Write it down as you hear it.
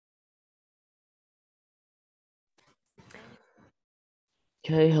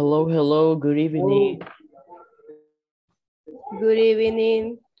Okay, hello, hello, good evening. Good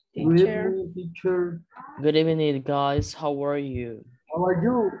evening, Good teacher. evening, teacher. Good evening, guys. How are you? How are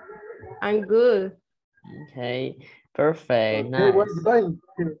you? I'm good. Okay, perfect, Okay, where are you nice. going?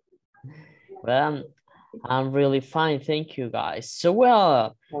 Well, I'm really fine, thank you, guys. So,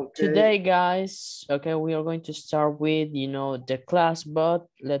 well, Okay. today, guys, okay, we are going to start with, the class, but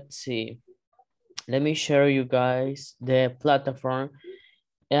let's see. Let me share you guys the platform.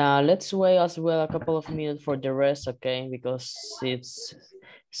 Let's wait as well a couple of minutes for the rest, okay? Because it's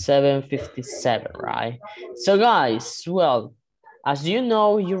 7:57, right? So guys, well, as you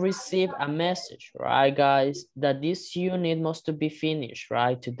know, you receive a message, right, guys, that this unit must to be finished,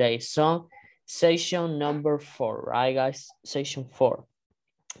 right, today. So session number 4, right, guys? Session 4.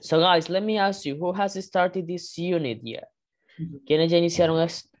 So guys, let me ask you, who has started this unit yet? ¿Quiénes ya iniciaron a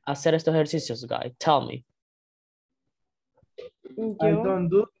hacer estos ejercicios, guys? Tell me. I Yo, don't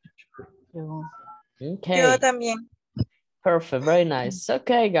do. no. Okay. Yo también. Perfect, very nice.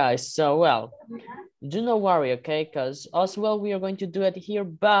 Okay, guys, so well, do not worry, okay, because as well we are going to do it here,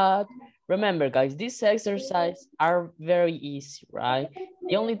 but remember, guys, these exercises are very easy, right?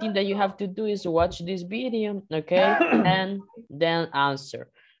 The only thing that you have to do is watch this video, okay, and then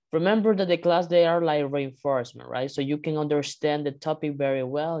answer. Remember that the class, they are like reinforcement, right? So you can understand the topic very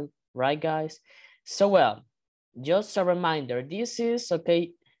well, right, guys? So well, just a reminder, this is,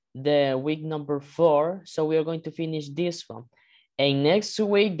 okay, the week number 4, so we are going to finish this one. And next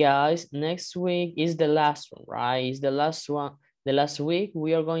week, guys, next week is the last one, right? Is the last one, the last week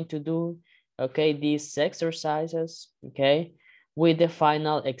we are going to do, okay, these exercises, okay, with the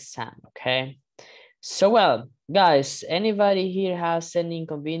final exam, okay? So, well, guys, anybody here has any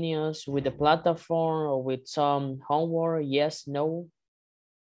inconvenience with the platform or with some homework? Yes, no?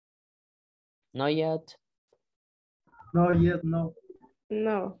 Not yet? Not yet, no.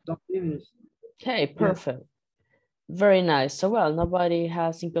 No. Don't finish. Okay, perfect. Very nice. So, well, nobody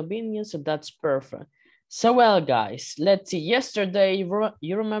has inconvenience, so that's perfect. So, well, guys, let's see. Yesterday,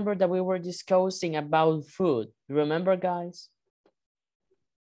 you remember that we were discussing about food. You remember, guys?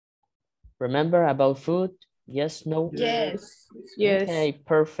 Remember about food? Yes, no? Yes. Yes. Okay,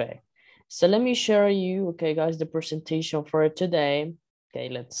 perfect. So let me share you, okay, guys, the presentation for today. Okay,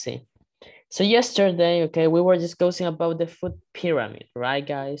 let's see. So yesterday, okay, we were discussing about the food pyramid, right,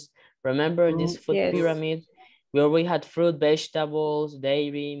 guys? Remember this food Yes. pyramid where we had fruit, vegetables,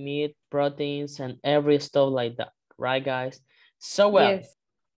 dairy, meat, proteins, and every stuff like that, right, guys? So, well, Yes.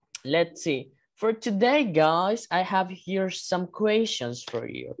 let's see. For today, guys, I have here some questions for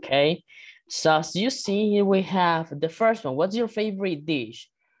you, okay? So as you see here, we have the first one. What's your favorite dish?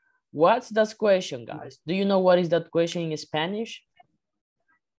 What's that question, guys? Do you know what is that question in Spanish?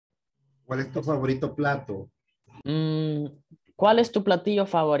 ¿Cuál es tu favorito plato? ¿Cuál es tu platillo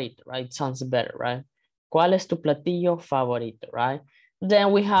favorito? Right, sounds better, right? ¿Cuál es tu platillo favorito, right?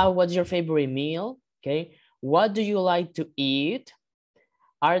 Then we have what's your favorite meal, okay? What do you like to eat?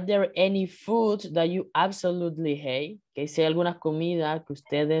 Are there any foods that you absolutely hate? Okay, si hay alguna comida que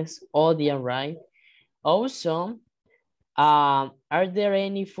ustedes odian, right? Also, are there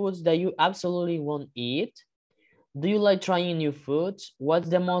any foods that you absolutely won't eat? Do you like trying new foods? What's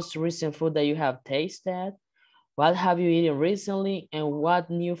the most recent food that you have tasted? What have you eaten recently? And what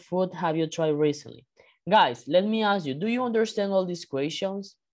new food have you tried recently? Guys, let me ask you, do you understand all these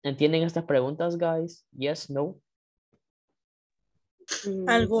questions? ¿Entienden estas preguntas, guys? Yes, no?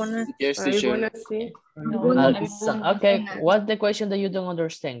 Algunas. Yes, teacher. Algunas sí. Okay, what's the question that you don't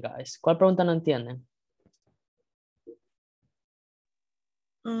understand, guys? ¿Cuál pregunta no entienden?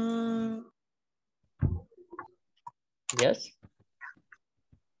 Yes?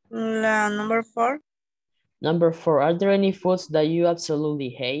 La number 4. Number 4, are there any foods that you absolutely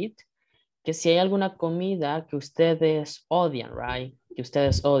hate? Que si hay alguna comida que ustedes odian, right? Que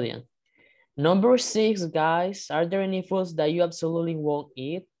ustedes odian. Number 6, guys, are there any foods that you absolutely won't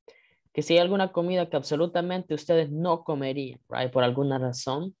eat? Que si hay alguna comida que absolutamente ustedes no comerían, right? Por alguna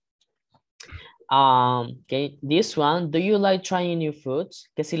razón. Okay, this one, do you like trying new foods?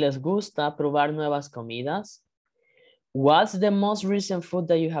 Que si les gusta probar nuevas comidas. What's the most recent food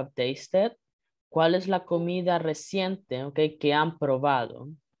that you have tasted? ¿Cuál es la comida reciente, okay, que han probado?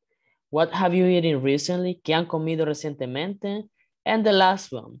 What have you eaten recently? ¿Qué han comido recientemente? And the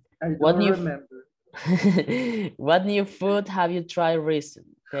last one. I don't remember. What new food have you tried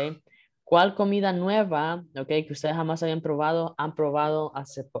recently? Okay. ¿Cuál comida nueva, okay, que ustedes jamás habían probado, han probado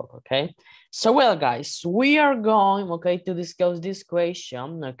hace poco, okay? So, well, guys, we are going, okay, to discuss this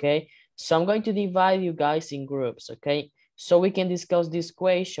question, okay? So I'm going to divide you guys in groups, okay? So we can discuss this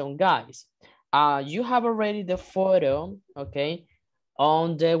question, guys. You have already the photo, okay,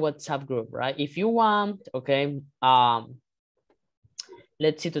 on the WhatsApp group, right? If you want, okay,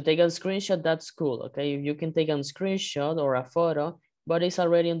 let's see, to take a screenshot, that's cool, okay? You can take a screenshot or a photo, but it's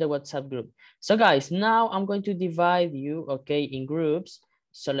already in the WhatsApp group. So guys, now I'm going to divide you, okay, in groups.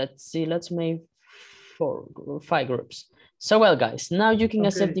 So let's see, let's make 5 groups. So well, guys, now you can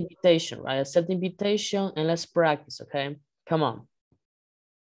accept the invitation, right? Accept the invitation and let's practice, okay? Come on.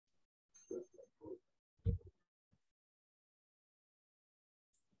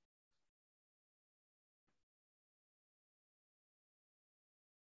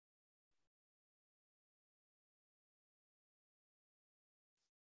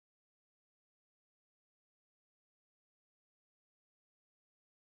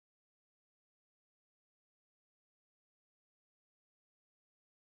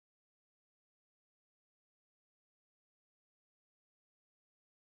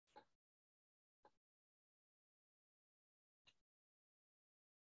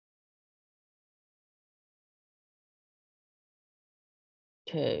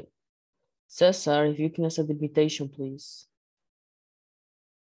 Okay. Cesar, if you can accept the invitation, please.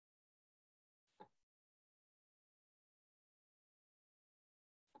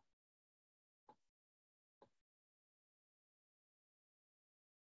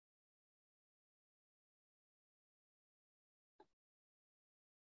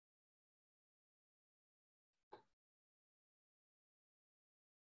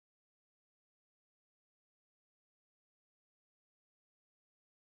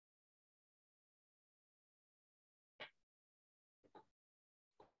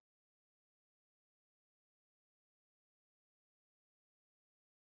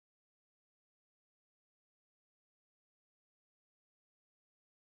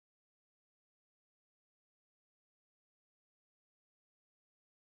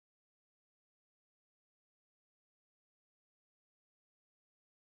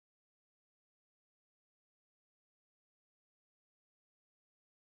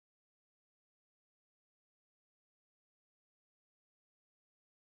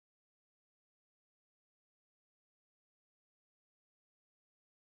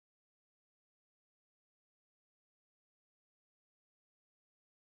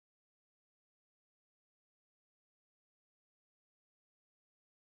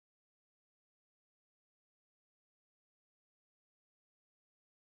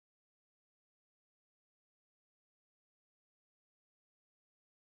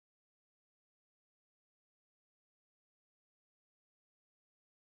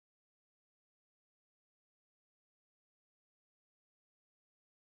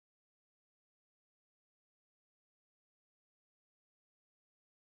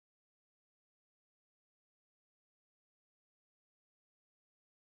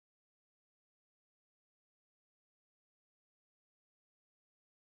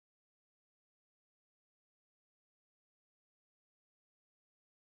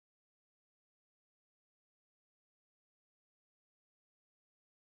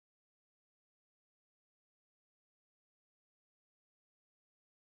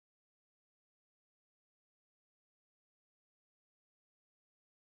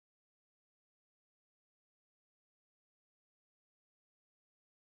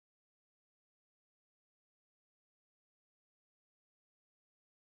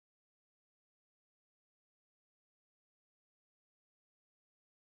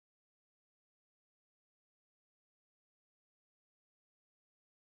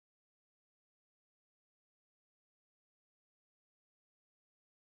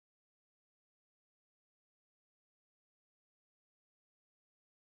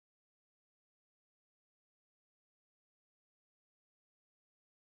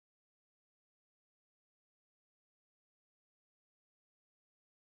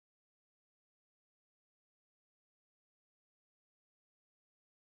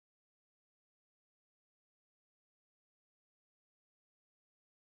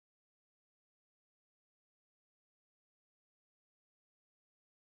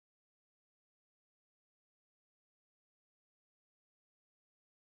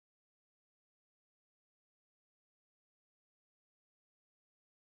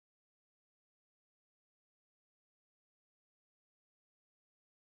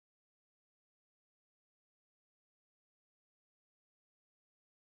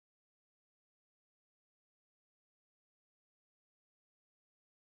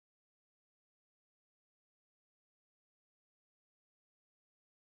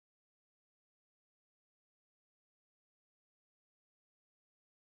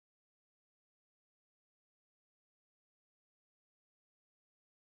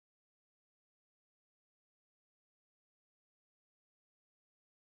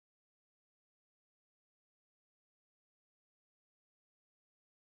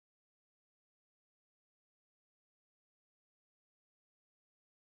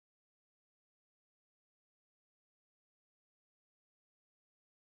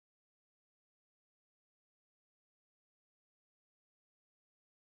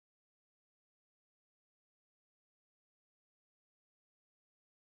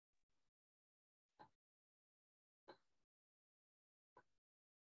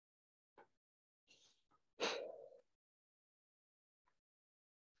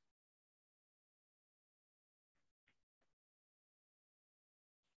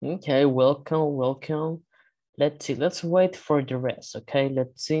 Okay, welcome, welcome. Let's see, let's wait for the rest, okay?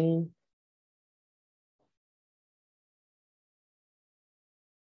 Let's see.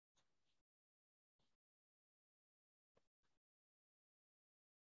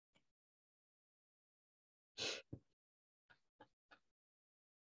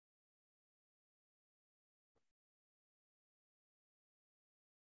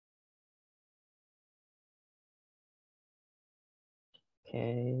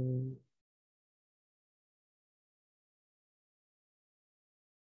 Okay.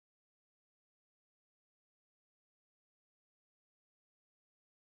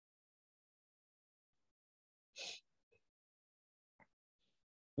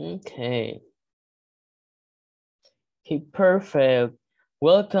 Okay. Okay, perfect.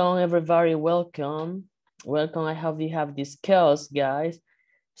 Welcome, everybody. Welcome. Welcome. I hope you have this skills, guys.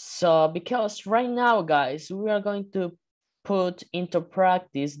 So, because right now, guys, we are going to put into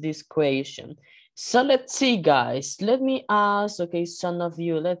practice this question. So let's see, guys. Let me ask, okay, some of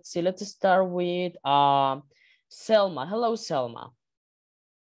you. Let's see. Let's start with Selma. Hello, Selma.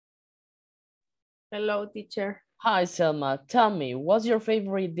 Hello, teacher. Hi, Selma. Tell me, what's your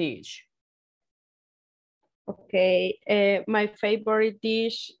favorite dish? Okay, my favorite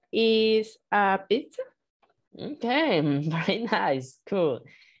dish is pizza. Okay, very nice. Cool.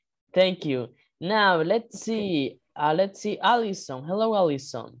 Thank you. Now let's see. Let's see, Allison. Hello,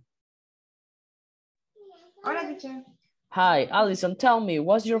 Allison. Hola, teacher. Hi, Allison. Tell me,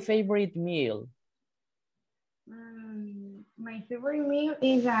 what's your favorite meal? My favorite meal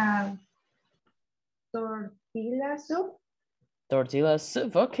is a tortilla soup. Tortilla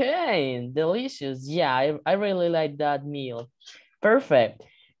soup. Okay, delicious. Yeah, I really like that meal. Perfect.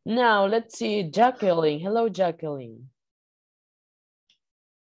 Now let's see, Jacqueline. Hello, Jacqueline.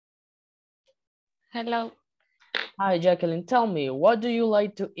 Hello. Hi, Jacqueline. Tell me, what do you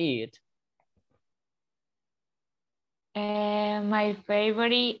like to eat? My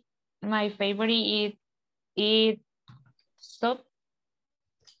favorite is eat soup.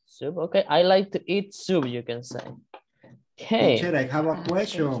 Soup. Okay, I like to eat soup, you can say. Okay. Teacher, I have a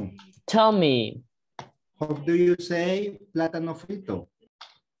question. Tell me. How do you say plátano frito?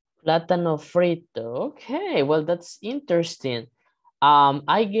 Plátano frito. Okay, well, that's interesting.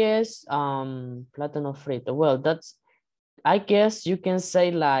 I guess plátano frito. Well, that's, I guess you can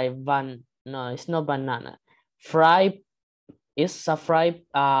say like no, it's not banana. Fried is a fried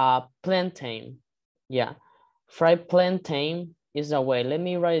plantain. Yeah. Fried plantain is a way. Let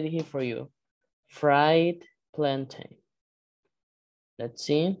me write it here for you. Fried plantain. Let's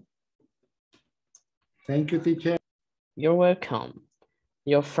see. Thank you, teacher. You're welcome.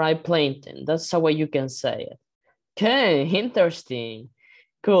 Your fried plantain. That's the way you can say it. Okay, interesting.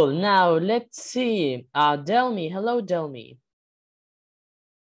 Cool. Now let's see. Delmi. Hello, Delmi.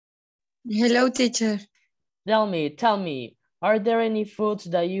 Hello, teacher. Delmi, tell me, are there any foods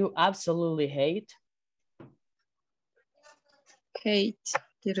that you absolutely hate? Hate.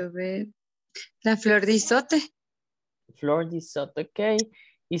 Quiero ver. La flor de isote. Flor de isote, okay.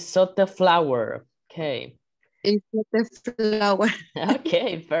 Isote flower, okay. Isote flower.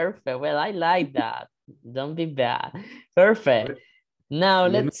 Okay, perfect. Well, I like that. Don't be bad. Perfect. Now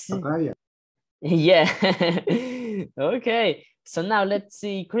let's see. Yeah. Okay. So now let's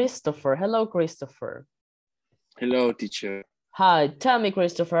see Christopher. Hello, Christopher. Hello, teacher. Hi, tell me,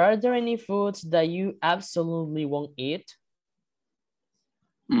 Christopher, are there any foods that you absolutely won't eat?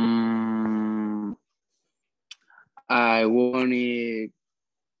 I won't eat.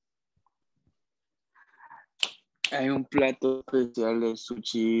 Hay un plato especial de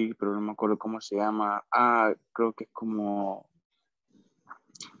sushi, pero no me acuerdo cómo se llama. Creo que es como...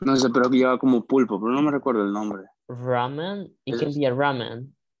 No sé, pero que lleva como pulpo, pero no me recuerdo el nombre. Ramen? It can be a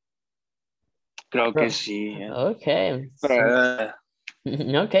ramen. Creo que sí. Okay. Pero,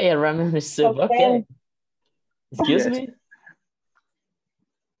 okay, a ramen soup. Okay. Excuse me?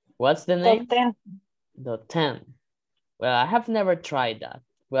 What's the name? The 10. Well, I have never tried that.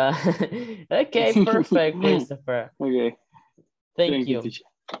 Well, okay, perfect, Christopher. Okay. Thank you. Teacher.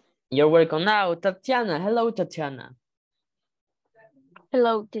 You're welcome. Now, Tatiana. Hello, Tatiana.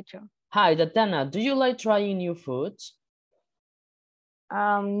 Hello, teacher. Hi, Tatiana. Do you like trying new foods?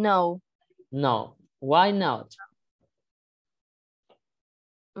 No. No. Why not?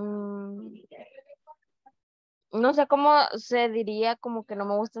 No sé cómo se diría, como que no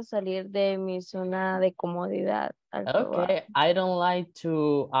me gusta salir de mi zona de comodidad al probar. Okay, I don't like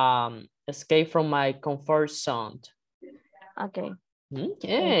to escape from my comfort zone. Okay.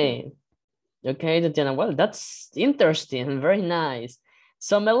 Okay. Okay, Tatiana. Well, that's interesting. Very nice.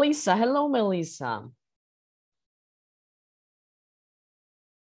 So, Melissa. Hello, Melissa.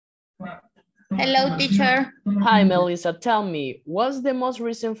 Hello, teacher. Hi, Melissa. Tell me, what's the most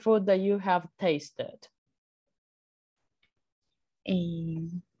recent food that you have tasted?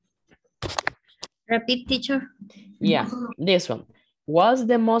 Repeat, teacher. Yeah, this one. What's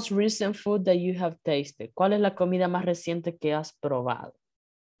the most recent food that you have tasted? ¿Cuál es la comida más reciente que has probado?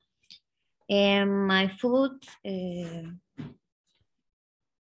 My food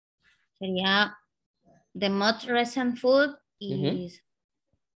sería the most recent food is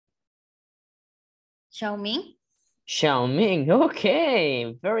Xiaoming. Xiaoming,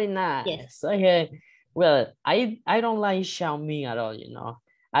 okay, very nice. Yes. Okay, well, I don't like Xiaoming at all, you know.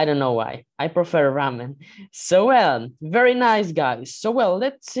 I don't know why. I prefer ramen. So, well, very nice, guys. So, well,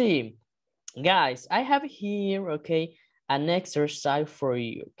 let's see. Guys, I have here, okay, an exercise for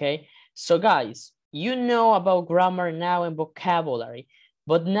you, okay? So, guys, you know about grammar now and vocabulary.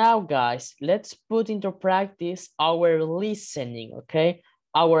 But now, guys, let's put into practice our listening, okay?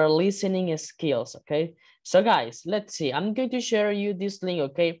 Our listening skills, okay? So, guys, let's see. I'm going to share you this link,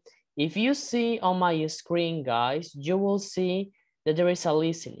 okay? If you see on my screen, guys, you will see that there is a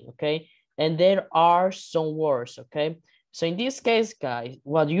listening, okay? And there are some words, okay? So in this case, guys,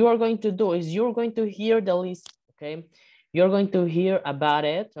 what you are going to do is you're going to hear the list, okay? You're going to hear about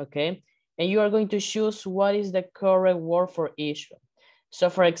it, okay? And you are going to choose what is the correct word for each one. So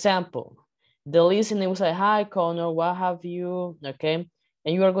for example, the listening will say, hi, Connor, what have you, okay?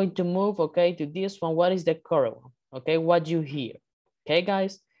 And you are going to move, okay, to this one. What is the correct one, okay? What you hear, okay,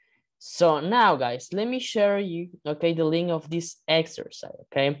 guys? So now, guys, let me share you, okay, the link of this exercise,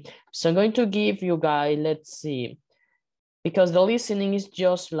 okay? So I'm going to give you guys, let's see, because the listening is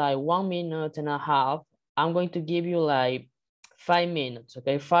just like 1.5 minutes, I'm going to give you like 5 minutes,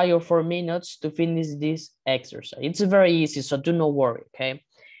 okay? 5 or 4 minutes to finish this exercise. It's very easy, so do not worry, okay?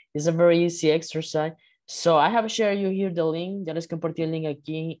 It's a very easy exercise. So I have shared you here the link. Ya les compartí el link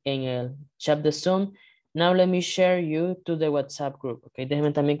aquí en el chat de Zoom. Now let me share you to the WhatsApp group, okay?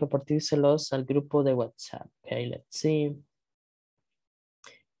 Déjenme también compartírselos al grupo de WhatsApp, okay? Let's see.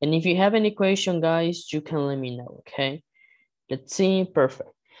 And if you have any question, guys, you can let me know, okay? Let's see,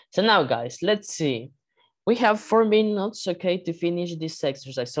 perfect. So now, guys, let's see. We have 4 minutes, okay, to finish this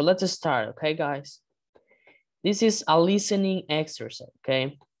exercise. So let's start, okay, guys? This is a listening exercise,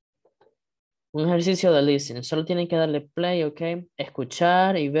 okay? Un ejercicio de listening. Solo tienen que darle play, okay?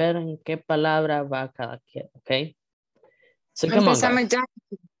 Escuchar y ver en qué palabra va cada quien, okay? So come on, guys.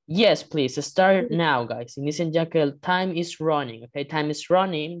 Yes, please, start now, guys. Inicien ya que el time is running, okay? Time is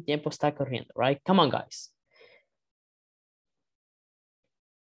running, tiempo está corriendo, right? Come on, guys.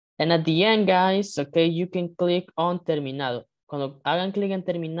 And at the end, guys, okay, you can click on terminado. Cuando hagan clic en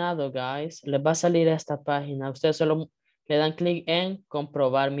terminado, guys, les va a salir esta página. Ustedes solo le dan clic en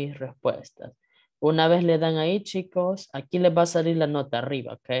comprobar mis respuestas. Una vez le dan ahí, chicos, aquí les va a salir la nota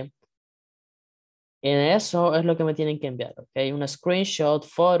arriba, ok. En eso es lo que me tienen que enviar, ok. Una screenshot,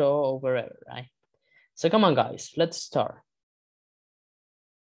 photo, or wherever, right? So come on, guys, let's start.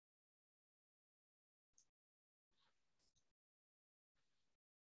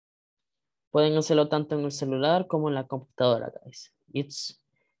 Pueden hacerlo tanto en el celular como en la computadora, guys. It's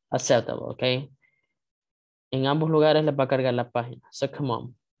acceptable, ok. En ambos lugares les va a cargar la página. So come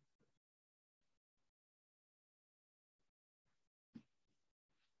on.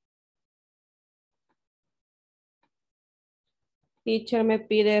 Teacher me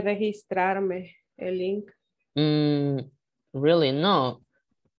pide registrarme el link. Really, no.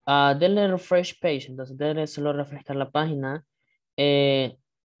 Denle refresh page, entonces denle solo refrescar la página.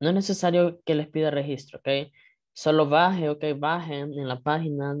 No es necesario que les pida registro, ¿ok? Solo baje, ok, bajen en la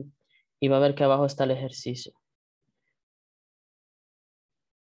página y va a ver que abajo está el ejercicio.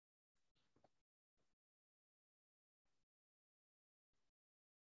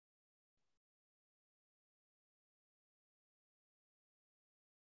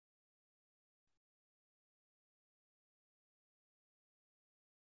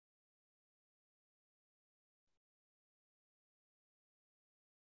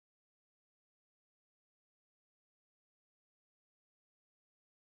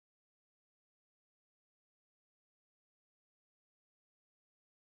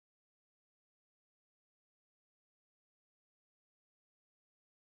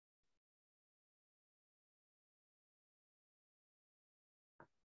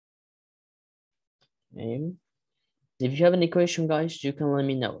 Okay. If you have any question, guys, you can let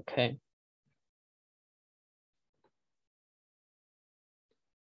me know, okay?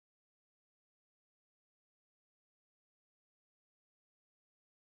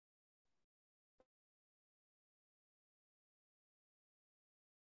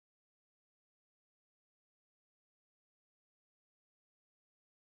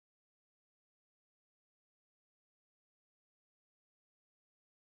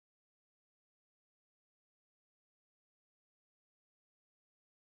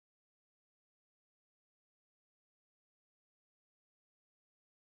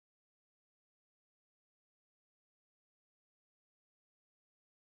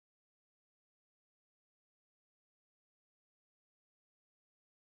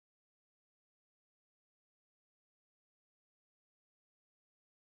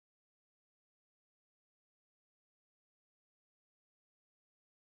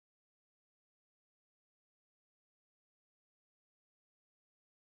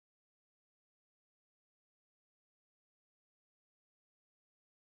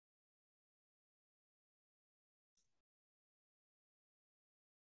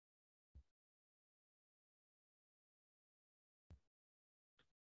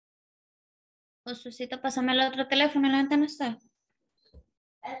 Josucito, pásame el otro teléfono, la gente no está.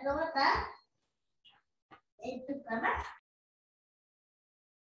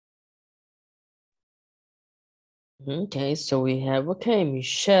 Okay, so we have, okay,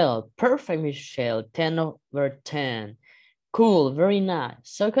 Michelle. Perfect, Michelle. 10/10. Cool, very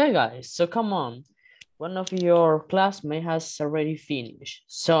nice. Okay, guys, so come on. One of your classmates has already finished.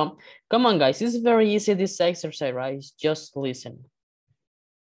 So come on, guys, it's very easy, this exercise, right? Just listen.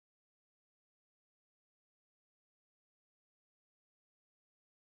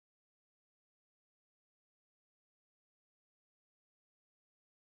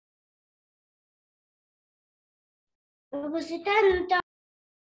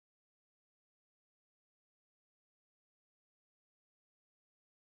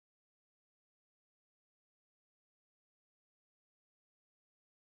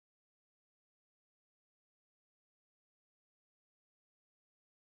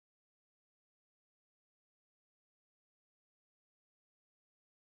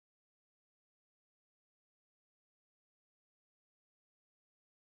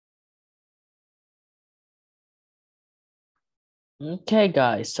 Okay,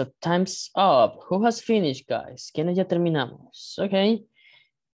 guys, so time's up. Who has finished, guys? ¿Quiénes ya terminamos? Okay.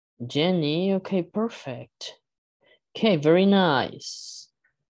 Jenny, okay, perfect. Okay, very nice.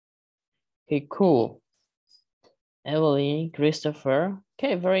 Okay, cool. Evelyn, Christopher.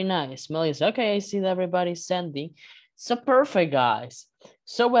 Okay, very nice. Melissa, okay, I see that everybody's sending. So perfect, guys.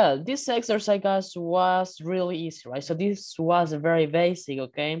 So well, this exercise, guys, was really easy, right? So this was very basic,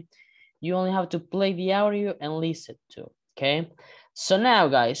 okay? You only have to play the audio and listen to, okay? So now,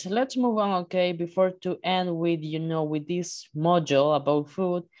 guys, let's move on, okay? Before to end with, with this module about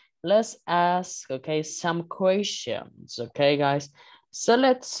food, let's ask, okay, some questions, okay, guys? So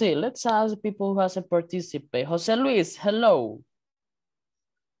let's see, let's ask people who hasn't participated. Jose Luis, hello.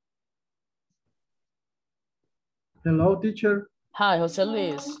 Hello, teacher. Hi, Jose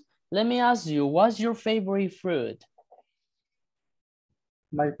Luis. Let me ask you, what's your favorite fruit?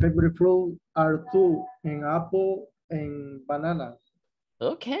 My favorite fruit are two, an apple and banana.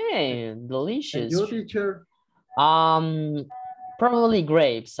 Okay, delicious. And you, teacher? Probably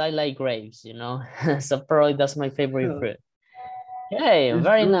grapes. I like grapes, so probably that's my favorite fruit. Okay, It's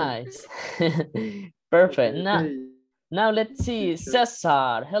very true. nice. Perfect. Okay. Now let's see, Teacher.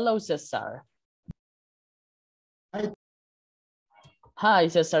 Cesar. Hello, Cesar. Hi. Hi,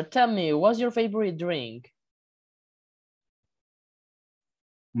 Cesar. Tell me, what's your favorite drink?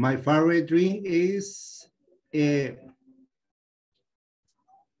 My favorite drink is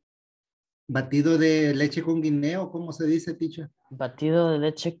batido de leche con guineo. ¿Cómo se dice, teacher? Batido de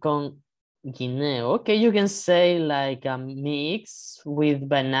leche con guineo. Okay, you can say like a mix with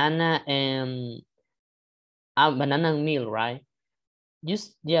banana and milk, right?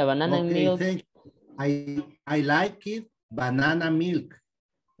 Banana and milk. Thank you. I like it. Banana milk.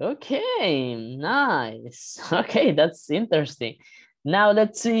 Okay, nice. Okay, that's interesting. Now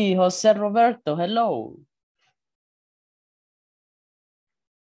let's see, Jose Roberto, hello.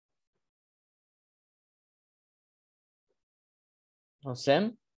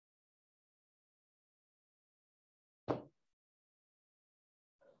 Jose?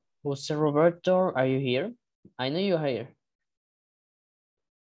 Jose Roberto, are you here? I know you're here.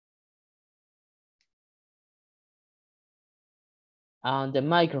 On the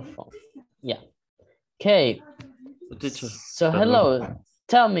microphone. Yeah. Okay. Teacher. So hello.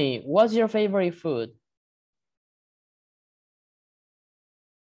 Tell me, what's your favorite food?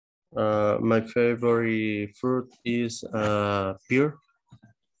 My favorite fruit is pear.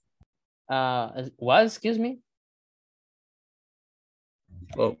 What? Excuse me?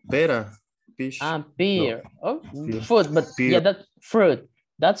 Oh, pera. Fish. Pear. No. Oh, Pear. food, but pear. yeah, that's fruit.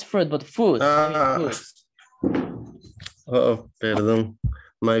 That's fruit, but food. Food. Oh, perdón.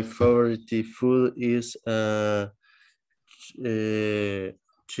 My favorite food is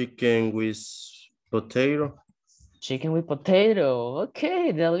chicken with potato. Chicken with potato.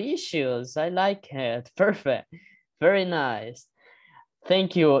 Okay, delicious. I like it. Perfect. Very nice.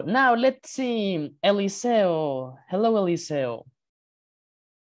 Thank you. Now let's see. Eliseo. Hello, Eliseo.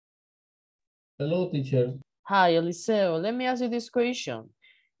 Hello, teacher. Hi, Eliseo. Let me ask you this question.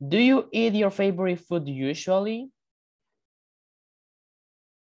 Do you eat your favorite food usually?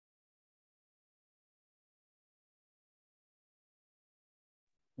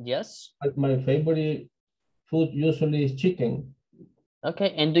 Yes. My favorite food usually is chicken.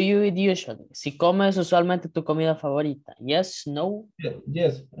 Okay, and do you eat usually? Si comes usualmente tu comida favorita. Yes, no?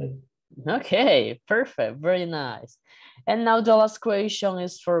 Yes. Okay, perfect. Very nice. And now the last question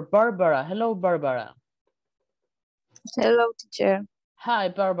is for Barbara. Hello, Barbara. Hello, teacher. Hi,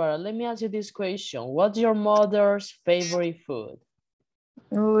 Barbara. Let me ask you this question. What's your mother's favorite food?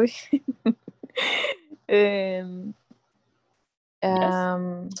 Uy. Yes.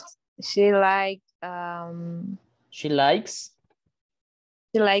 She like She likes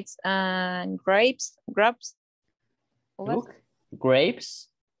grapes. What? look, grapes.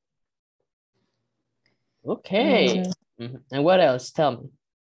 Okay. And what else? Tell me.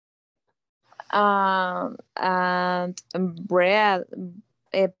 And bread.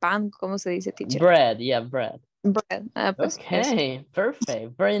 Pan, ¿cómo se dice, teacher? Bread, yeah, bread. Bread. Pues okay, eso.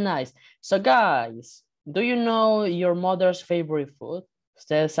 perfect. Very nice. So, guys, do you know your mother's favorite food?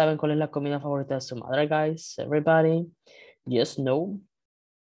 ¿Ustedes saben cuál es la comida favorita de su madre, guys? Everybody? Yes, no?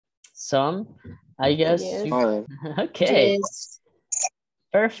 Some? I guess. Yes. Okay. Yes.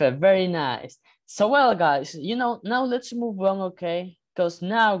 Perfect. Very nice. So, well, guys, you know, now let's move on, okay? Because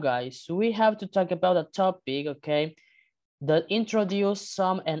now, guys, we have to talk about a topic, okay? That introduce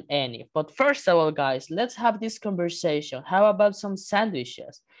some and any. But first of all, guys, let's have this conversation. How about some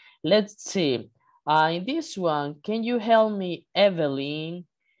sandwiches? Let's see. In this one, can you help me, Evelyn?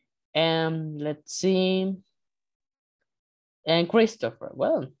 And let's see. And Christopher.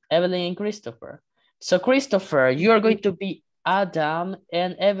 Well, Evelyn and Christopher. So Christopher, you are going to be Adam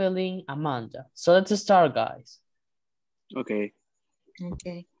and Evelyn Amanda. So let's start, guys. Okay.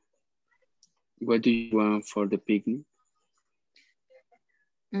 Okay. What do you want for the picnic?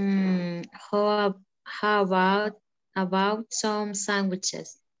 How about some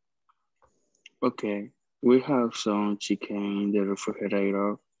sandwiches? Okay. We have some chicken in the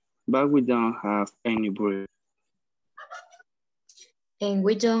refrigerator, but we don't have any bread. And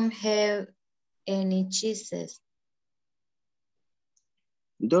we don't have any cheeses.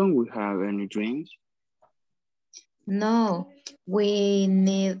 Don't we have any drinks? No, we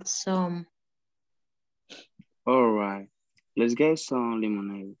need some. All right. Let's get some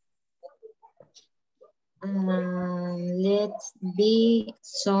lemonade. Let's be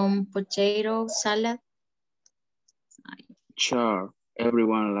some potato salad. Sure.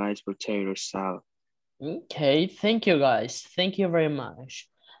 Everyone likes potato salad. Okay, thank you, guys. Thank you very much.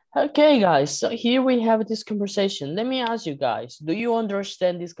 Okay, guys, so here we have this conversation. Let me ask you guys, do you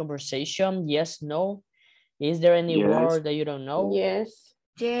understand this conversation? Yes, no? Is there any word that you don't know? Yes.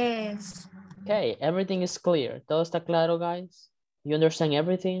 Yes. Okay, everything is clear. ¿Todo está claro, guys? You understand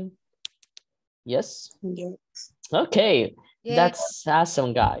everything? Yes? Yes. Okay, Yes. that's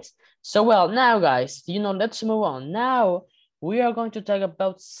awesome, guys. So, well, now, guys, you know, let's move on. Now, we are going to talk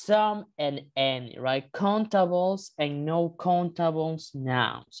about some and any, right? Countables and no countables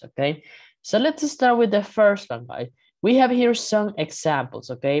nouns, okay? So let's start with the first one, guys. We have here some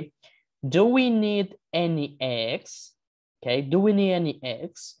examples, okay? Do we need any eggs? Okay, do we need any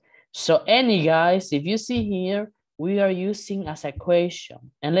eggs? So any, guys, if you see here, we are using as a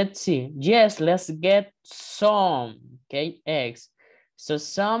question. And let's see, yes, let's get some, okay, eggs. So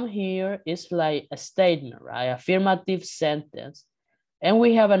some here is like a statement, right? Affirmative sentence. And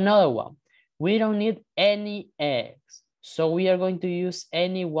we have another one. We don't need any eggs. So we are going to use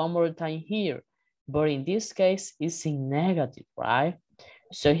any one more time here. But in this case, it's in negative, right?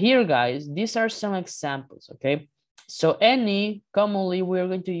 So here, guys, these are some examples, okay? So any, commonly, we're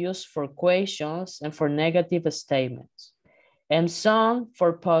going to use for questions and for negative statements. And some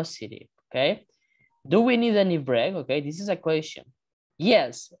for positive, okay? Do we need any bread? Okay, this is a question.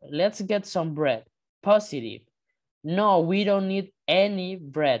 Yes, let's get some bread. Positive. No, we don't need any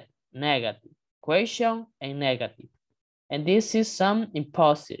bread. Negative. Question and negative. And this is some in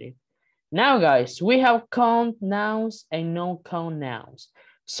positive. Now, guys, we have count nouns and non-count nouns.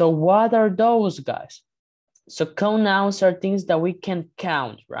 So what are those, guys? So count nouns are things that we can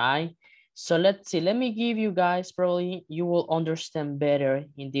count, right? So let's see. Let me give you guys, probably you will understand better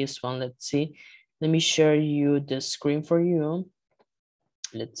in this one. Let's see. Let me share you the screen for you.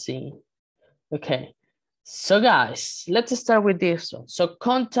 Let's see. Okay. So guys, let's start with this one. So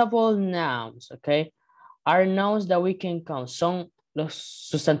countable nouns, okay, are nouns that we can count. Son los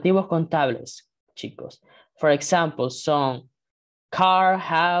sustantivos contables, chicos. For example, son car,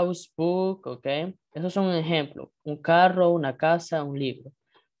 house, book, okay. Esos son un ejemplo. Un carro, una casa, un libro.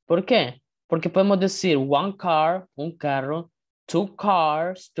 ¿Por qué? Porque podemos decir one car, un carro, two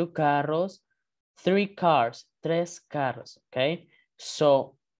cars, two carros, three cars, tres carros, okay?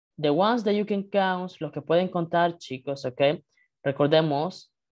 So, the ones that you can count, los que pueden contar, chicos, okay? Recordemos,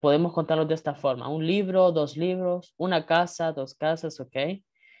 podemos contarlos de esta forma. Un libro, dos libros, una casa, dos casas, okay?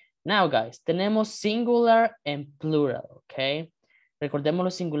 Now, guys, tenemos singular and plural, okay? Recordemos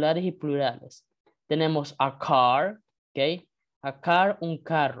los singulares y plurales. Tenemos a car, okay? A car, un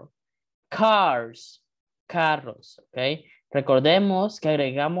carro. Cars, carros, okay? Recordemos que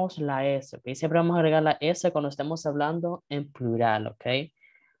agregamos la S, ¿ok? Siempre vamos a agregar la S cuando estemos hablando en plural, ¿ok?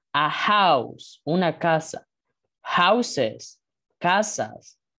 A house, una casa. Houses,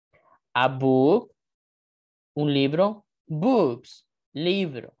 casas. A book, un libro. Books,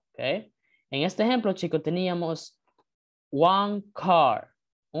 libro, ¿ok? En este ejemplo, chicos, teníamos one car,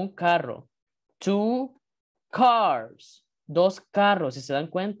 un carro. Two cars, dos carros. Si se dan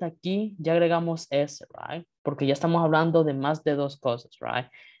cuenta aquí, ya agregamos S, right? Porque ya estamos hablando de más de dos cosas, right?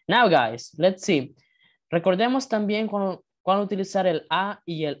 Now, guys, let's see. Recordemos también cuando utilizar el a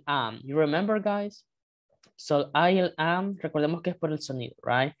y el am. You remember, guys? So, I y el am, recordemos que es por el sonido,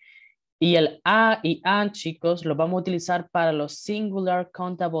 right? Y el a y an, chicos, lo vamos a utilizar para los singular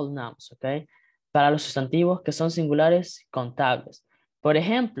countable nouns, ¿ok? Para los sustantivos que son singulares contables. Por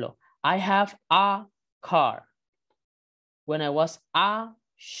ejemplo, I have a car when I was a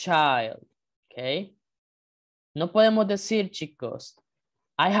child, ¿ok? No podemos decir, chicos,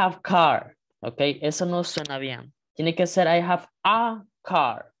 I have car, ¿ok? Eso no suena bien. Tiene que ser I have a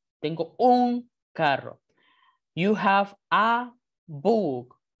car. Tengo un carro. You have a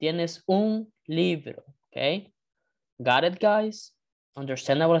book. Tienes un libro, ¿ok? Got it, guys?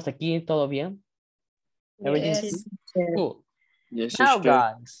 Understandable hasta aquí, ¿todo bien? Everything's cool. Yes, Now, sir.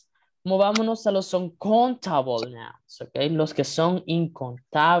 guys, movámonos a los uncontable nouns, ¿ok? Los que son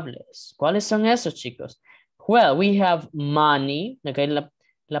incontables. ¿Cuáles son esos, chicos? Well, we have money, ¿ok?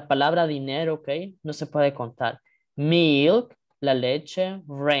 La palabra dinero, ¿ok? No se puede contar. Milk, la leche.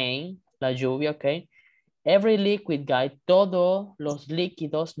 Rain, la lluvia, ¿ok? Every liquid, guy, todos los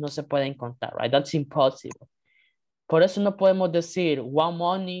líquidos no se pueden contar, right? That's impossible. Por eso no podemos decir one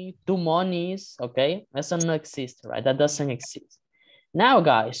money, two monies, okay? Eso no existe, right? That doesn't exist. Now,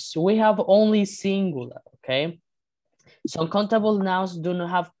 guys, we have only singular, okay? So countable nouns do not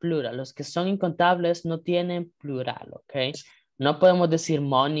have plural. Los que son incontables no tienen plural, okay? No podemos decir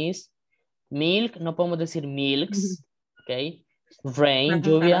monies. Milk, no podemos decir milks, okay? Rain,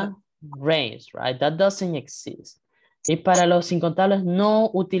 lluvia, rains, right? That doesn't exist. Y para los incontables no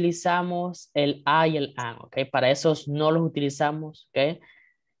utilizamos el a y el an, ok? Para esos no los utilizamos, ok?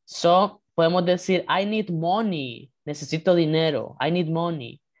 So, podemos decir, I need money. Necesito dinero. I need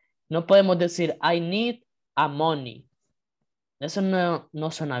money. No podemos decir, I need a money. Eso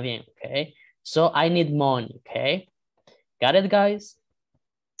no suena bien, ok? So, I need money, ok? Got it, guys?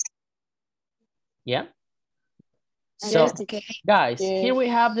 Yeah? So, guys, here we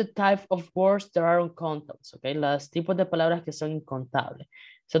have the type of words that are uncontables, okay? Los tipos de palabras que son incontables.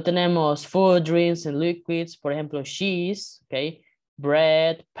 So, tenemos food, drinks, and liquids. Por ejemplo, cheese, okay?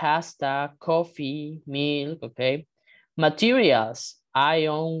 Bread, pasta, coffee, milk, okay? Materials,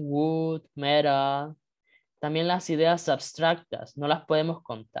 iron, wood, metal. También las ideas abstractas, no las podemos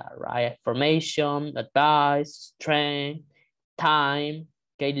contar, right? Information, advice, strength, time,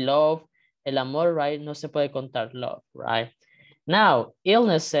 okay? Love. El amor, right, no se puede contar love, right? Now,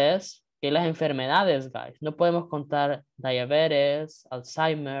 illnesses, que las enfermedades, guys. No podemos contar diabetes,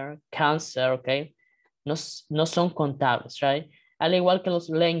 Alzheimer, cancer, okay? No son contables, right? Al igual que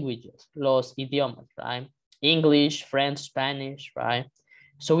los languages, los idiomas, right? English, French, Spanish, right?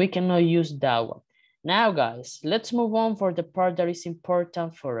 So we cannot use that one. Now, guys, let's move on for the part that is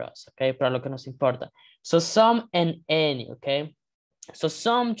important for us, okay? Para lo que nos importa. So some and any, okay? So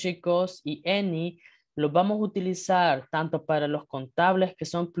some, chicos, y any los vamos a utilizar tanto para los contables que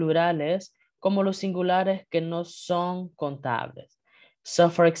son plurales como los singulares que no son contables. So,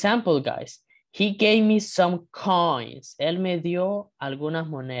 for example, guys, he gave me some coins. Él me dio algunas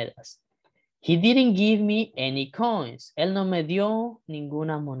monedas. He didn't give me any coins. Él no me dio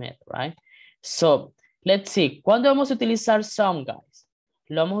ninguna moneda, right? So, let's see. ¿Cuándo vamos a utilizar some, guys?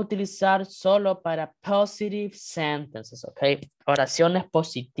 Lo vamos a utilizar solo para positive sentences, ¿ok? Oraciones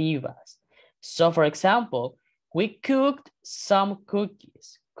positivas. So, for example, we cooked some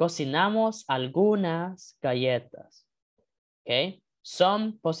cookies. Cocinamos algunas galletas. ¿Ok?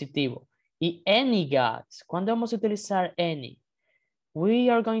 Some positivo. Y any, guys. ¿Cuándo vamos a utilizar any? We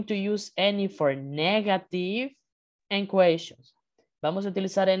are going to use any for negative equations. Vamos a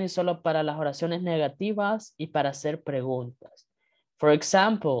utilizar any solo para las oraciones negativas y para hacer preguntas. For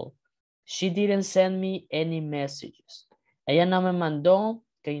example, she didn't send me any messages. Ella no me mandó,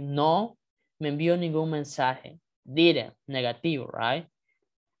 que no me envió ningún mensaje. Didn't, negativo, right?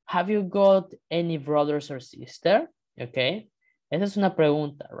 Have you got any brothers or sister? Okay. Esa es una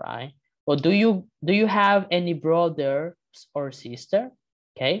pregunta, right? Or do you have any brothers or sister?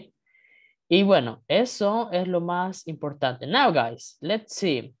 Okay. Y bueno, eso es lo más importante. Now, guys, let's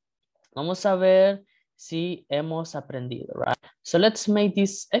see. Vamos a ver si hemos aprendido, right? So let's make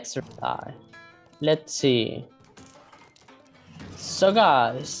this exercise. Let's see. So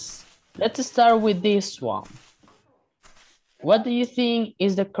guys, let's start with this one. What do you think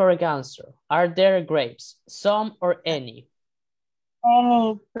is the correct answer? Are there grapes, some or any?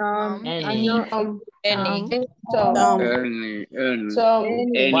 Any. Any. Any.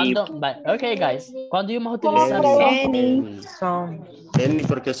 Okay, guys. ¿Cuándo íbamos a utilizar some? Any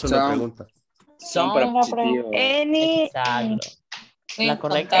porque es una pregunta. Son para positivo. Any. Exacto. La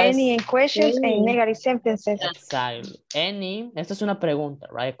correcta Any es... in questions and negative sentences. Exacto. Any, esta es una pregunta,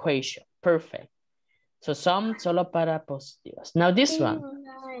 right? Question. Perfect. So some solo para positivas. Now this one.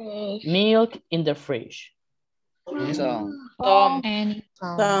 Milk in the fridge. Some.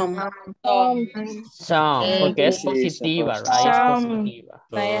 Some, porque es positiva, right? Es positiva.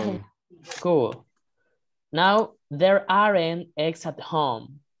 Cool. Now, there aren't eggs at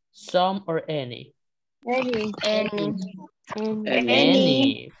home. Some or any? Any.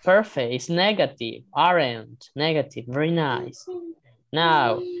 Perfect. It's negative. Aren't. Negative. Very nice.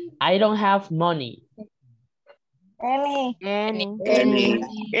 Now, I don't have money. Any.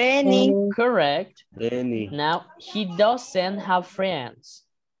 Correct. Any. Now, he doesn't have friends.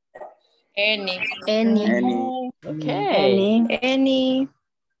 Any. Okay. Any.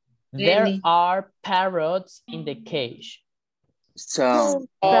 There are parrots in the cage. Some.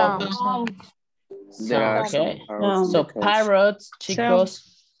 There are Okay. some So parrots, chicos,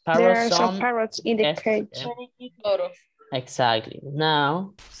 There are parrots, some parrots in the cage. Exactly.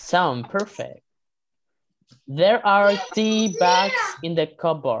 Now, some, perfect. There are tea bags in the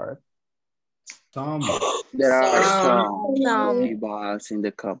cupboard. Some. There are some tea bags in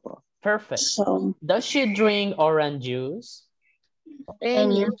the cupboard. Perfect. Does she drink orange juice?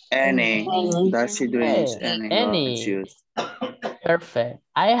 Any. Does she drink any juice? Perfect.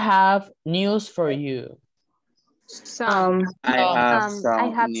 I have news for you.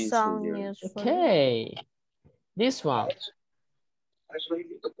 I have some news for you. Okay. This one.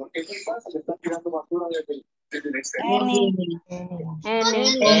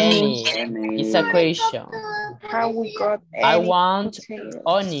 Any. It's a question. How we got I want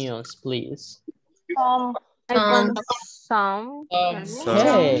onions, please. I want some.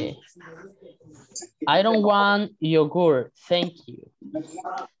 Okay. I don't want yogurt. Thank you.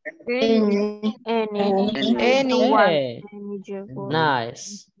 Any. Okay.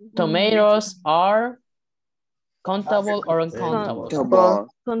 Nice. Tomatoes are countable or uncountable?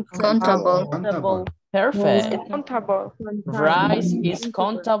 Countable. Perfect. Countable. Rice is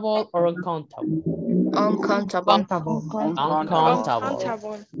countable or uncountable? Uncountable.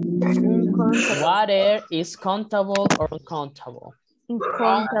 Water is countable or uncountable?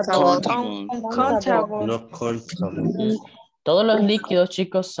 Uncountable. No countable. Todos los líquidos,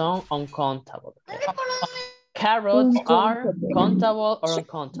 chicos, son uncountable. Okay. Carrots are countable or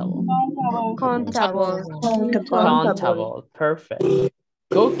uncountable? Countable. Perfect.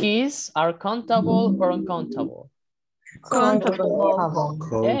 Cookies are countable or uncountable?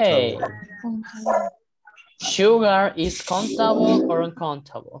 Hey. Sugar is countable or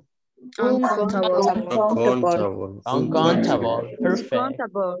uncountable? Uncountable. Perfect.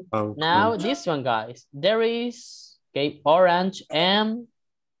 Now this one, guys. There is orange and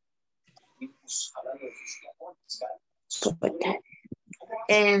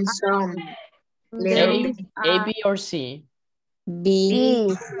some. A, B, or C?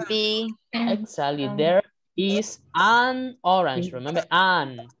 B. Exactly. There is an orange. Remember,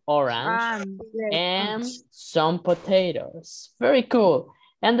 an orange and some potatoes. Very cool.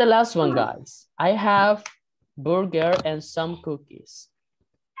 And the last one, guys. I have burger and some cookies.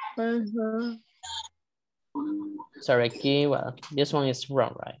 Sorry, aquí, well, this one is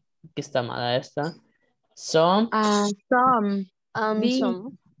wrong, right? Aquí está mala esta. Some. Some.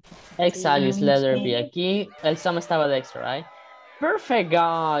 Exactly, it's letter B. Aquí el some estaba de extra, right? Perfect,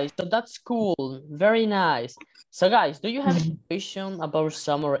 guys. So that's cool. Very nice. So, guys, do you have any question about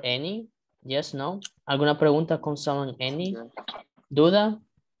some or any? Yes, no? ¿Alguna pregunta con some and any? ¿Duda?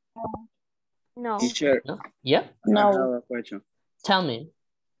 No. Teacher, No? Yeah? I have a question. Tell me.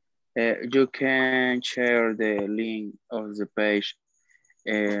 You can share the link of the page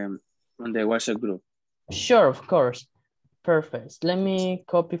on the WhatsApp group. Sure, of course. Perfect. Let me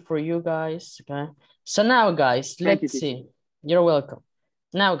copy for you guys. Okay. So now, guys, let's see. You're welcome.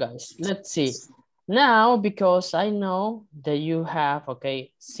 Now, guys, let's see. Now, because I know that you have,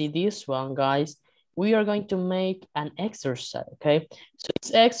 okay, see this one, guys. We are going to make an exercise, okay? So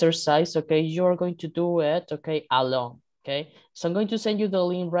this exercise, okay, you're going to do it, okay, alone, okay? So I'm going to send you the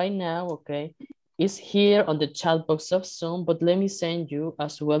link right now, okay? It's here on the chat box of Zoom, but let me send you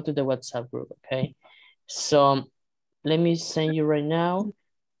as well to the WhatsApp group, okay? So let me send you right now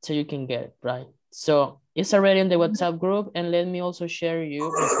so you can get it, right? So It's already in the WhatsApp group, and let me also share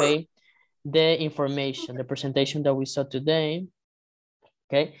you, okay, the information, the presentation that we saw today.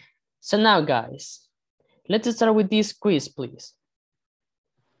 Okay, so now guys, let's start with this quiz, please.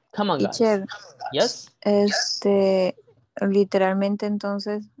 Come on, guys. Teacher, Yes. Literalmente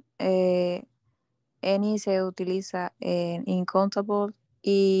entonces, any se utiliza en incountable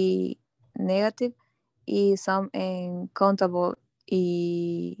y negative y some en countable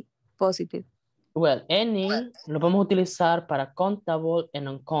y positive. Well, any lo podemos utilizar para countable and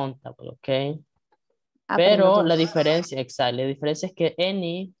uncountable, ¿ok? Pero la diferencia, exacto, la diferencia es que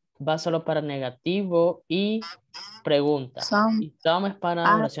any va solo para negativo y pregunta. Some, Y some es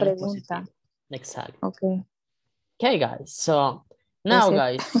para oraciones pregunta. positivas. Exacto. Okay. Okay, guys. So now, That's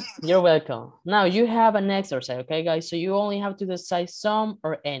it. guys, you're welcome. Now you have an exercise, okay, guys? So you only have to decide some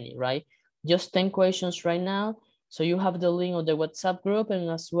or any, right? Just 10 questions right now. So you have the link of the WhatsApp group and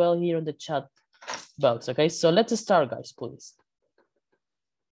as well here in the chat box, okay? So let's start, guys, please.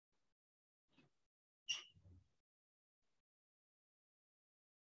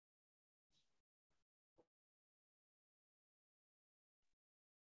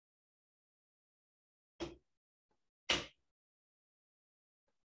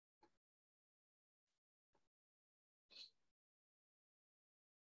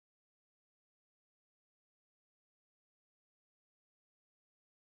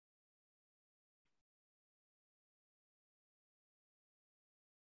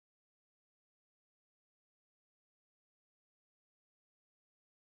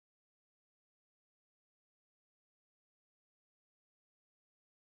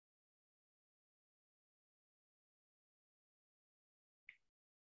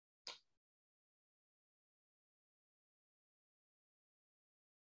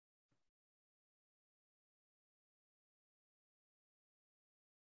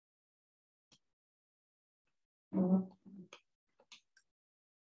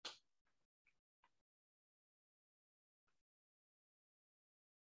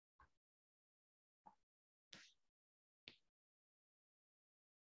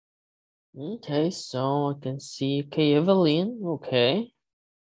 Okay, so I can see, okay, Evelyn, okay.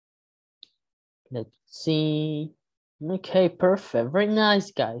 Let's see. Okay, perfect. Very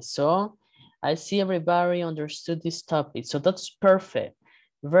nice, guys. So I see everybody understood this topic. So that's perfect.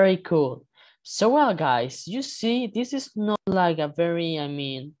 Very cool. So, well, guys, you see, this is not like a very,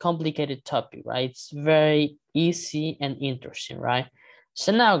 complicated topic, right? It's very easy and interesting, right?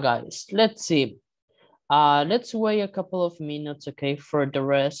 So now, guys, let's see. Let's wait a couple of minutes, okay, for the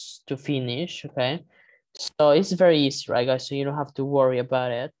rest to finish, okay? So it's very easy, right, guys? So you don't have to worry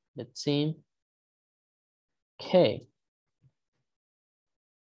about it. Let's see. Okay.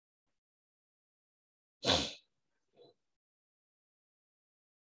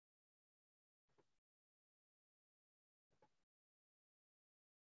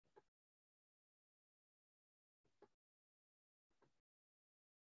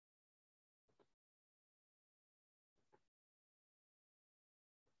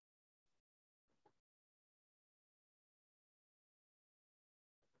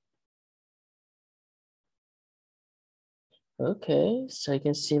 Okay, so I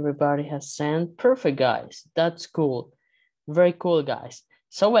can see everybody has sent. Perfect, guys. That's cool. Very cool, guys.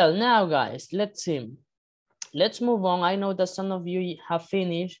 So, well, now, guys, let's see. Let's move on. I know that some of you have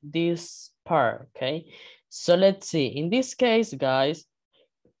finished this part, okay? So let's see. In this case, guys,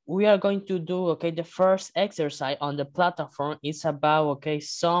 we are going to do, okay, the first exercise on the platform is about, okay,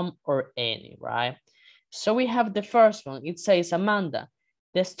 some or any, right? So we have the first one. It says, Amanda,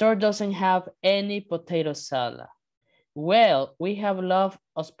 the store doesn't have any potato salad. Well, we have lots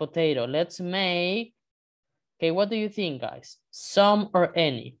of potato. Let's make, okay, what do you think, guys? Some or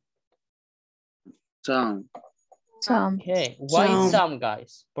any? Some. Some. Okay, why some,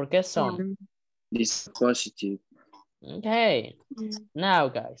 guys? ¿Por qué some? This positive. Okay, now,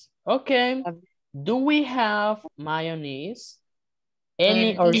 guys, okay, do we have mayonnaise?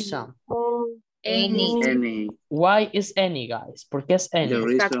 Any or some? Any. Why is any, guys? ¿Por qué es any? The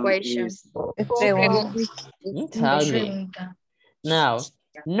reason is Tell me. Now,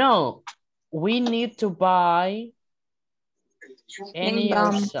 no, we need to buy any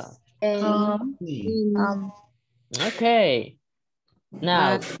or some. Okay.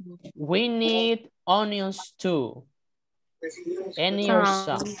 Now, we need onions too. Any or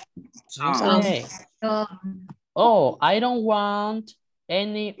some. Okay. Oh, I don't want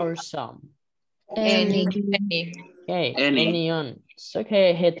any or some. Any. Okay, any onions.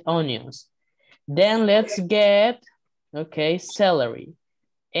 Okay, I hate onions. Then let's get, okay, celery.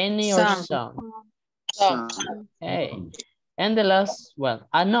 Any or some. some. Okay. And the last one.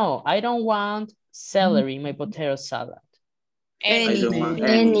 No, I don't want celery in my potato salad? I don't want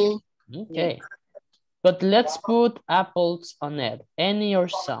Any. Okay. But let's put apples on it. Any or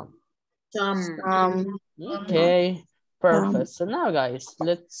some? Some. Okay, perfect. So now, guys,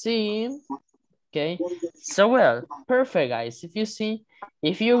 let's see. Okay, so well, perfect, guys. If you see,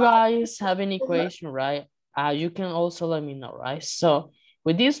 if you guys have any question, right, you can also let me know, right? So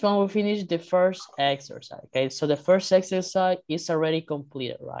with this one, we finish the first exercise, okay? So the first exercise is already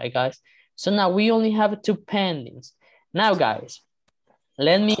completed, right, guys? So now we only have 2 pendings. Now, guys,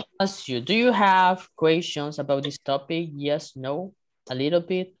 let me ask you, do you have questions about this topic? Yes, no, a little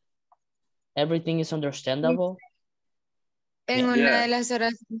bit? Everything is understandable? En una de las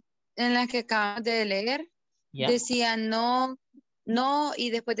horas en las que acabamos de leer, Yeah. decía no, no, y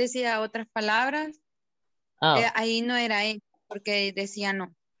después decía otras palabras. Oh. Ahí no era él, porque decía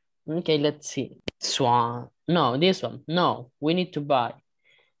no. Okay, let's see. Swan. No, this one. No, we need to buy.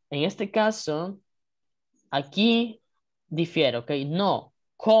 En este caso, aquí difiere, ok. No,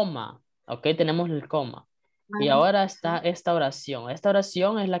 coma. Ok, tenemos el coma. Y ahora está esta oración. Esta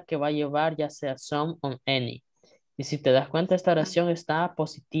oración es la que va a llevar ya sea some o any. Y si te das cuenta, esta oración está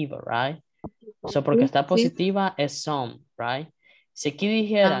positiva, right? So, porque está positiva es some, right? Si aquí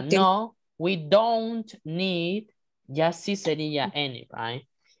dijera, no, we don't need, ya sí sería any, right?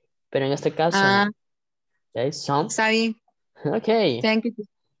 Pero en este caso, no. Okay, some. Sorry. Okay. Thank you.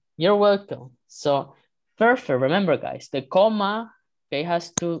 You're welcome. So, perfect. Remember, guys, the comma, okay,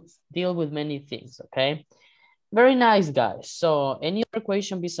 has to deal with many things, okay? Very nice, guys. So, any other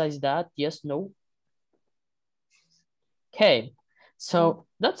question besides that? Yes, no? Okay. So,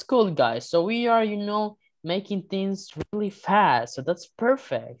 that's cool, guys. So, we are, you know, making things really fast. So, that's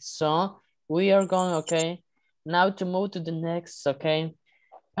perfect. So, we are going, okay, now to move to the next, okay,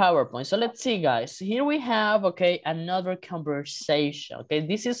 PowerPoint. So let's see, guys. Here we have, okay, another conversation. Okay,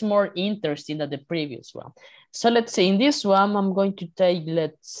 this is more interesting than the previous one. So let's see. In this one, I'm going to take,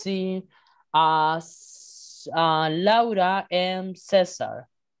 let's see, Laura and Cesar.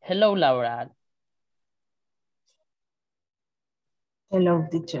 Hello, Laura. Hello,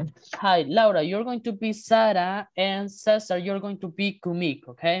 teacher. Hi, Laura. You're going to be Sara, and Cesar, you're going to be Kumik.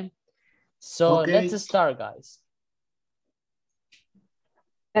 Okay. So let's start, guys.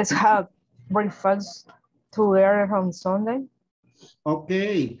 Let's have breakfast together on Sunday.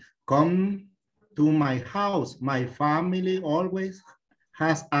 Okay, come to my house. My family always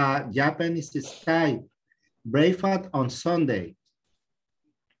has a Japanese style breakfast on Sunday.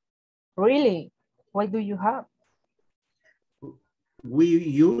 Really? What do you have? We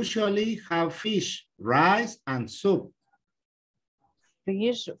usually have fish, rice, and soup.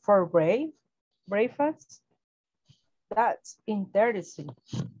 Fish for breakfast? That's interesting.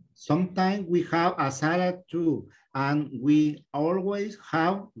 Sometimes we have a salad too, and we always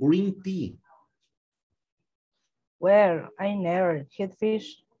have green tea. Well, I never had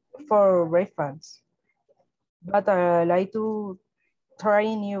fish for breakfast, but I like to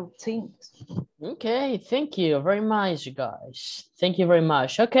try new things. Okay, thank you very much, guys. Thank you very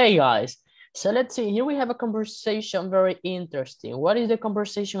much. Okay, guys. So let's see, here we have a conversation very interesting. What is the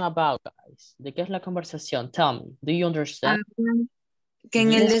conversation about, guys? ¿De qué es la conversación? Tell me, do you understand? Que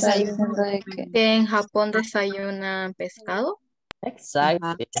en el desayuno Que en Japón desayuna pescado.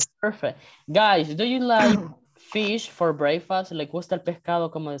 Exactly, perfect. Guys, do you like fish for breakfast? ¿Le gusta el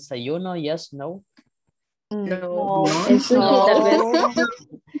pescado como desayuno? Yes, no? No. El sushi tal vez.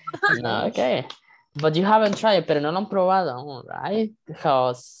 No, okay. But you haven't tried it, pero no lo han probado aún, right?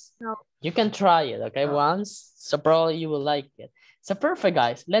 Because you can try it, okay, once. So probably you will like it. So perfect,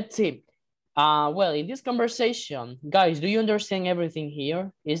 guys. Let's see. Well, in this conversation, guys, do you understand everything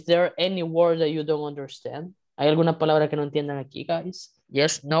here? Is there any word that you don't understand? ¿Hay alguna palabra que no entiendan aquí, guys?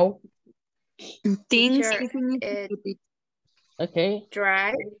 Yes, no? Things. Okay.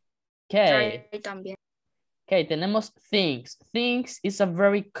 Dry. Okay. Dry también. Okay, tenemos things. Things is a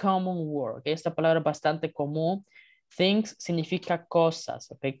very common word. Okay? Esta palabra es bastante común. Things significa cosas,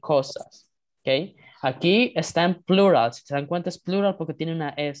 ok, cosas. Ok, aquí está en plural. Si se dan cuenta es plural porque tiene una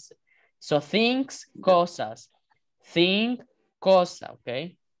S. So, things, cosas. Thing, cosa,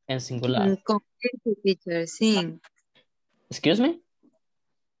 ok, en singular. Con teacher, sí. Excuse me?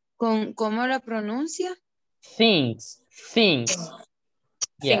 ¿Cómo la pronuncia? Things, things.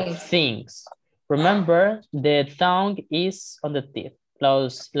 Yeah, things. Remember, the tongue is on the teeth.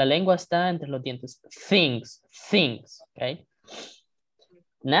 La lengua está entre los dientes. Things, things, okay?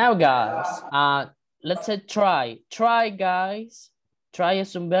 Now, guys, let's say try. Try, guys. Try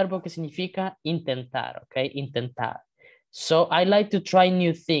es un verbo que significa intentar, okay? Intentar. So, I like to try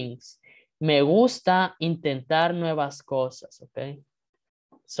new things. Me gusta intentar nuevas cosas, okay?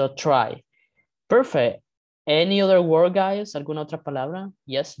 So, try. Perfect. Any other word, guys? ¿Alguna otra palabra?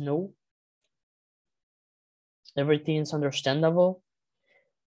 Yes, no. Everything is understandable.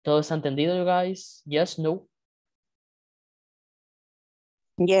 ¿Todo está entendido, you guys? Yes, no.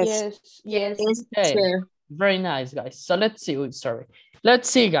 Yes. Yes. Yes, Okay. sir. Very nice, guys. So let's see. Sorry. Let's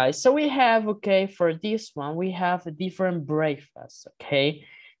see, guys. So we have, okay, for this one, we have a different breakfast, okay?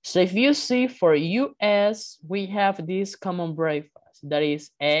 So if you see for US, we have this common breakfast. That is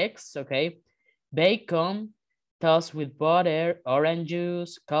eggs, okay? Bacon, toast with butter, orange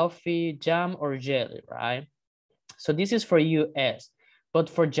juice, coffee, jam, or jelly, right? So this is for US. But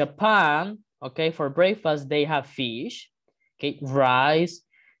for Japan, okay, for breakfast, they have fish, okay, rice,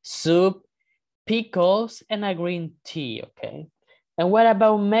 soup, pickles, and a green tea, okay? And what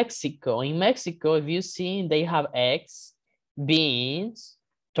about Mexico? In Mexico, if you see, they have eggs, beans,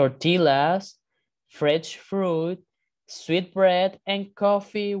 tortillas, fresh fruit, sweet bread, and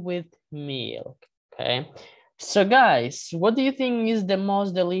coffee with milk, okay? So guys, what do you think is the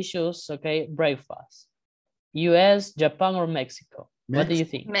most delicious, okay, breakfast? US, Japan, or Mexico? What do you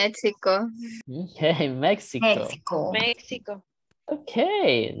think? Mexico. Okay, Mexico. Mexico.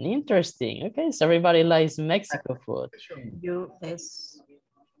 Okay, interesting. Okay, so everybody likes Mexico food. US.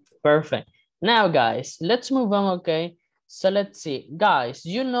 Perfect. Now, guys, let's move on, okay? So let's see. Guys,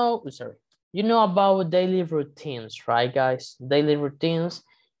 you know about daily routines, right, guys? Daily routines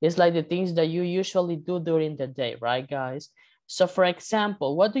is like the things that you usually do during the day, right, guys? So for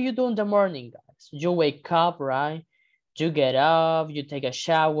example, what do you do in the morning, guys? You wake up, right? You get up, you take a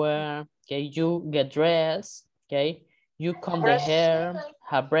shower, okay? You get dressed, okay? You comb the hair,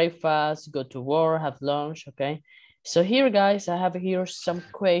 have breakfast, go to work, have lunch, okay? So here, guys, I have here some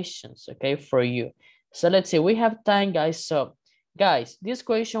questions, okay, for you. So let's see, we have time, guys. So guys, this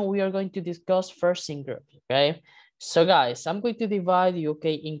question we are going to discuss first in groups, okay? So guys, I'm going to divide you,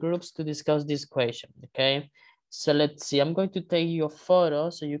 okay, in groups to discuss this question, okay? So let's see, I'm going to take your photo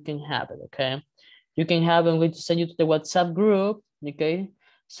so you can have it, okay? You can have, I'm going to send you to the WhatsApp group, okay?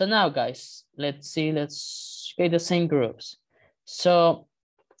 So now, guys, let's see, let's get the same groups. So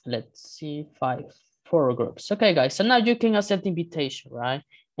let's see, 4 groups. Okay, guys, so now you can accept the invitation, right?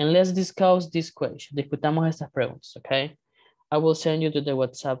 And let's discuss this question. Discutamos estas preguntas, okay? I will send you to the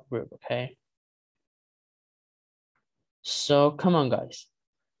WhatsApp group, okay? So come on, guys.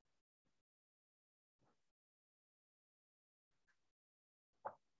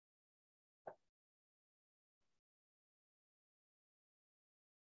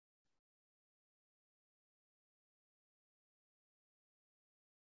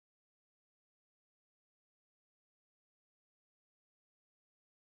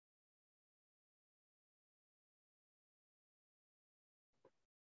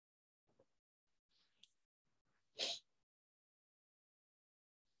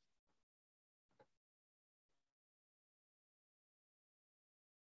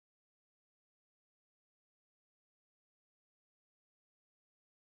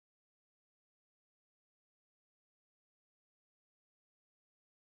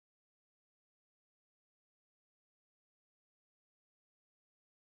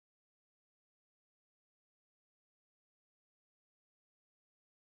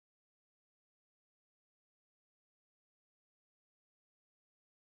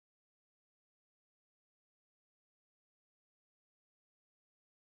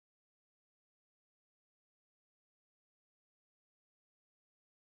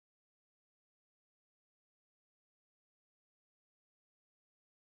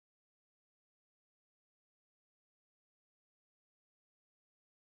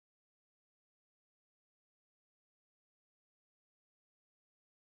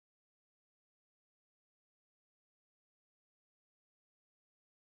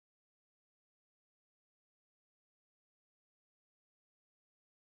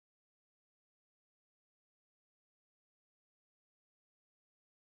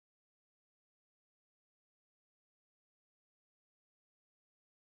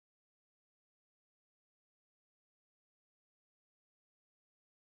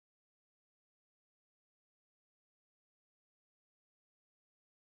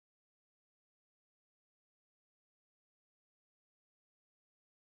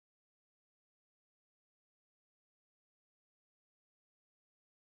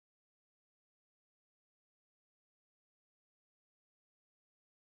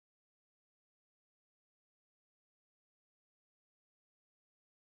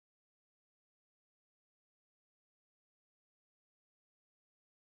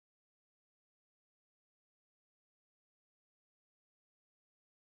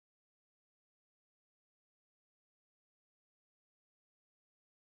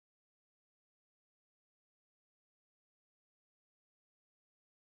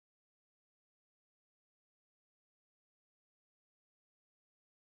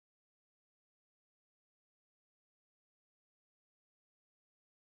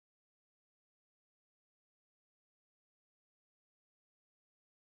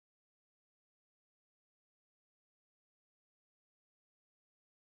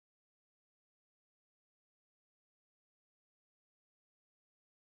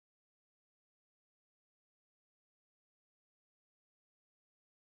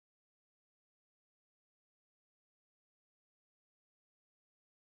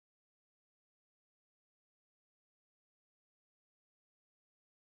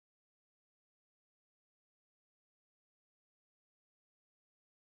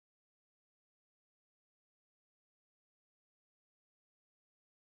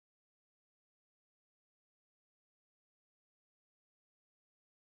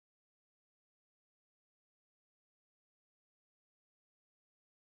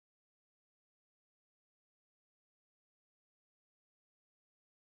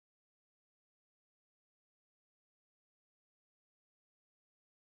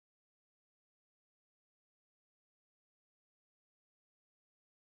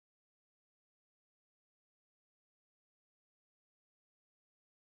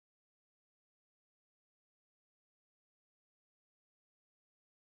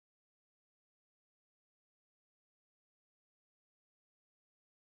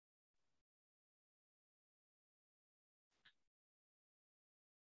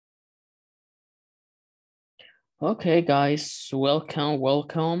 Okay, guys, welcome,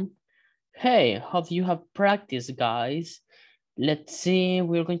 welcome. Hey, hope you have practiced, guys. Let's see,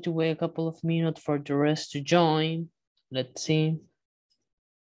 we're going to wait a couple of minutes for the rest to join. Let's see.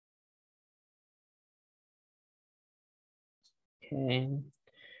 Okay.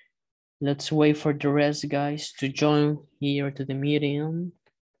 Let's wait for the rest, guys, to join here to the meeting.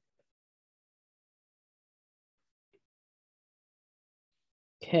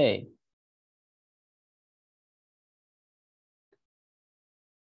 Okay.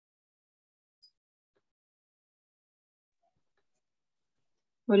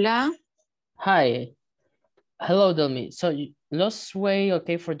 Hola. Hi. Hello, Delmi. So let's wait,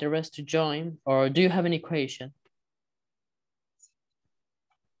 okay, for the rest to join, or do you have any question?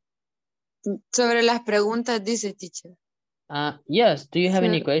 Sobre las preguntas, dice teacher. Yes, do you have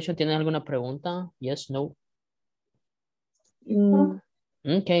any Sí. question? ¿Tienes alguna pregunta? Yes, no? Mm,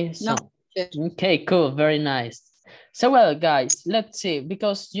 Okay, so, no. okay, cool, very nice. So, well, guys, let's see,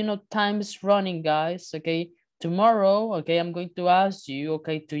 because, you know, time is running, guys, okay? Tomorrow, okay, I'm going to ask you,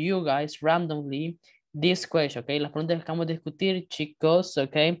 okay, to you guys randomly this question, okay? Las preguntas que acabamos de discutir, chicos,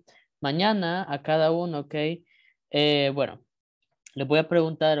 okay? Mañana a cada uno, okay? Bueno, les voy a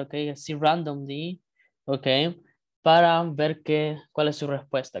preguntar, okay, así randomly, okay? Para ver cuál es su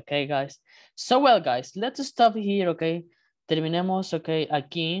respuesta, okay, guys? So, well, guys, let's stop here, okay? Terminemos, okay,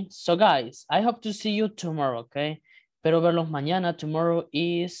 aquí. So, guys, I hope to see you tomorrow, okay? Pero verlos mañana. Tomorrow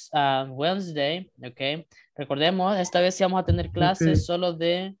is Wednesday, okay? Recordemos, esta vez sí vamos a tener clases solo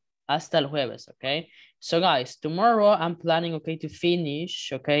de hasta el jueves, okay? So, guys, tomorrow I'm planning, okay, to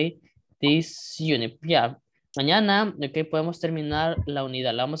finish, okay, this unit. Yeah. Mañana, ok, podemos terminar la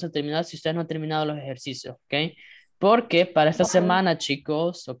unidad. La vamos a terminar si ustedes no han terminado los ejercicios, ok. Porque para esta semana,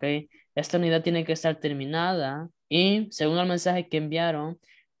 chicos, ok, esta unidad tiene que estar terminada y según el mensaje que enviaron,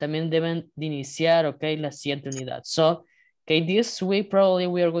 también deben de iniciar, ok, la siguiente unidad. So, ok, this week probably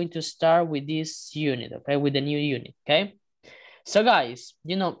we are going to start with this unit, ok, with the new unit, ok. So guys,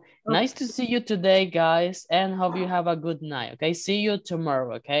 you know, nice to see you today, guys, and hope you have a good night, okay? See you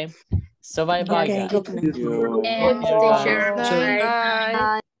tomorrow, okay? So bye-bye, Okay, guys. good night. And teacher,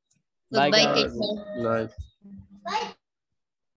 bye. Bye, Goodbye, guys. teacher. Nice. Bye.